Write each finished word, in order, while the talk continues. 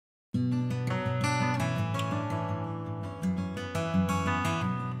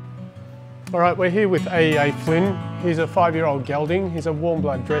All right, we're here with AEA Flynn. He's a 5-year-old gelding. He's a warm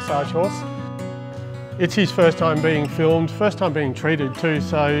blood dressage horse. It's his first time being filmed, first time being treated too,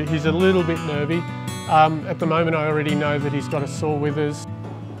 so he's a little bit nervy. At the moment I already know that he's got a sore withers,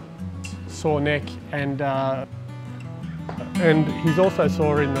 sore neck, and he's also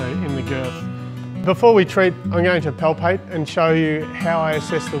sore in the girth. Before we treat, I'm going to palpate and show you how I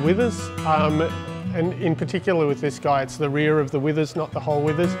assess the withers. And in particular with this guy, it's the rear of the withers, not the whole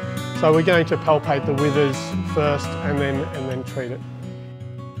withers. So we're going to palpate the withers first and then treat it.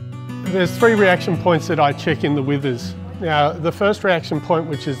 There's 3 reaction points that I check in the withers. Now, the first reaction point,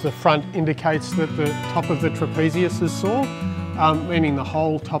 which is the front, indicates that the top of the trapezius is sore, meaning the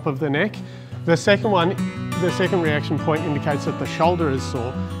whole top of the neck. The second reaction point indicates that the shoulder is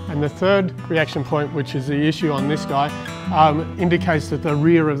sore. And the third reaction point, which is the issue on this guy, indicates that the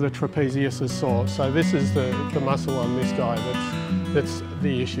rear of the trapezius is sore. So this is the muscle on this guy that's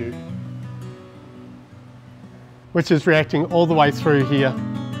the issue, which is reacting all the way through here.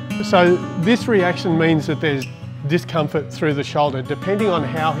 So this reaction means that there's discomfort through the shoulder. Depending on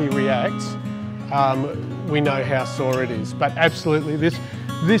how he reacts, we know how sore it is. But absolutely,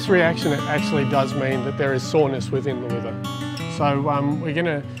 this reaction actually does mean that there is soreness within the wither. So we're going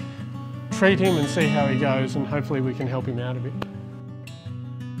to treat him and see how he goes, and hopefully we can help him out a bit.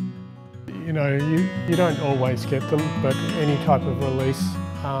 You know, you don't always get them, but any type of release,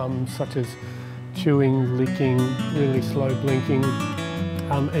 such as chewing, licking, really slow blinking,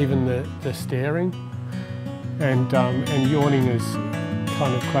 even the staring, and yawning is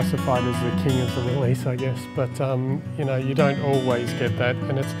kind of classified as the king of the release, I guess. But you know, you don't always get that,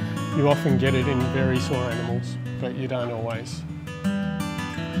 and you often get it in very sore animals, but you don't always.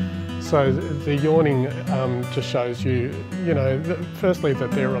 So the yawning just shows you, firstly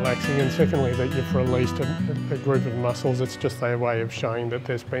that they're relaxing, and secondly that you've released a group of muscles. It's just their way of showing that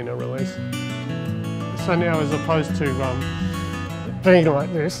there's been a release. So now, as opposed to being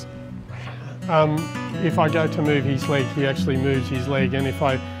like this, if I go to move his leg, he actually moves his leg, and if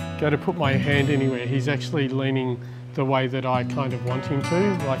I go to put my hand anywhere, he's actually leaning the way that I kind of want him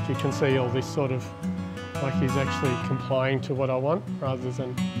to. Like, you can see all this sort of, like he's actually complying to what I want rather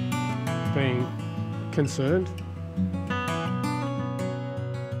than being concerned.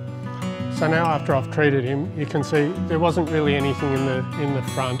 So now, after I've treated him, you can see there wasn't really anything in the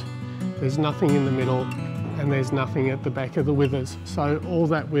front, there's nothing in the middle, and there's nothing at the back of the withers. So all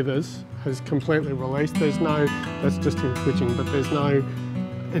that withers has completely released. That's just him twitching, but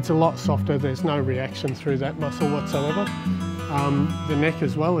it's a lot softer, there's no reaction through that muscle whatsoever. The neck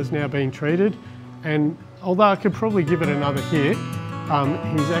as well is now being treated, and although I could probably give it another hit,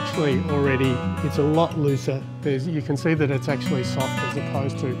 he's actually already, it's a lot looser. You can see that it's actually soft as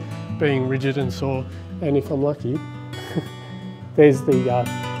opposed to being rigid and sore. And if I'm lucky, there's the girth.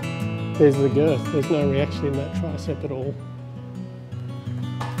 There's no reaction in that tricep at all.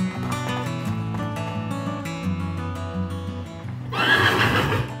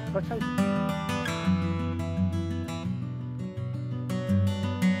 Okay.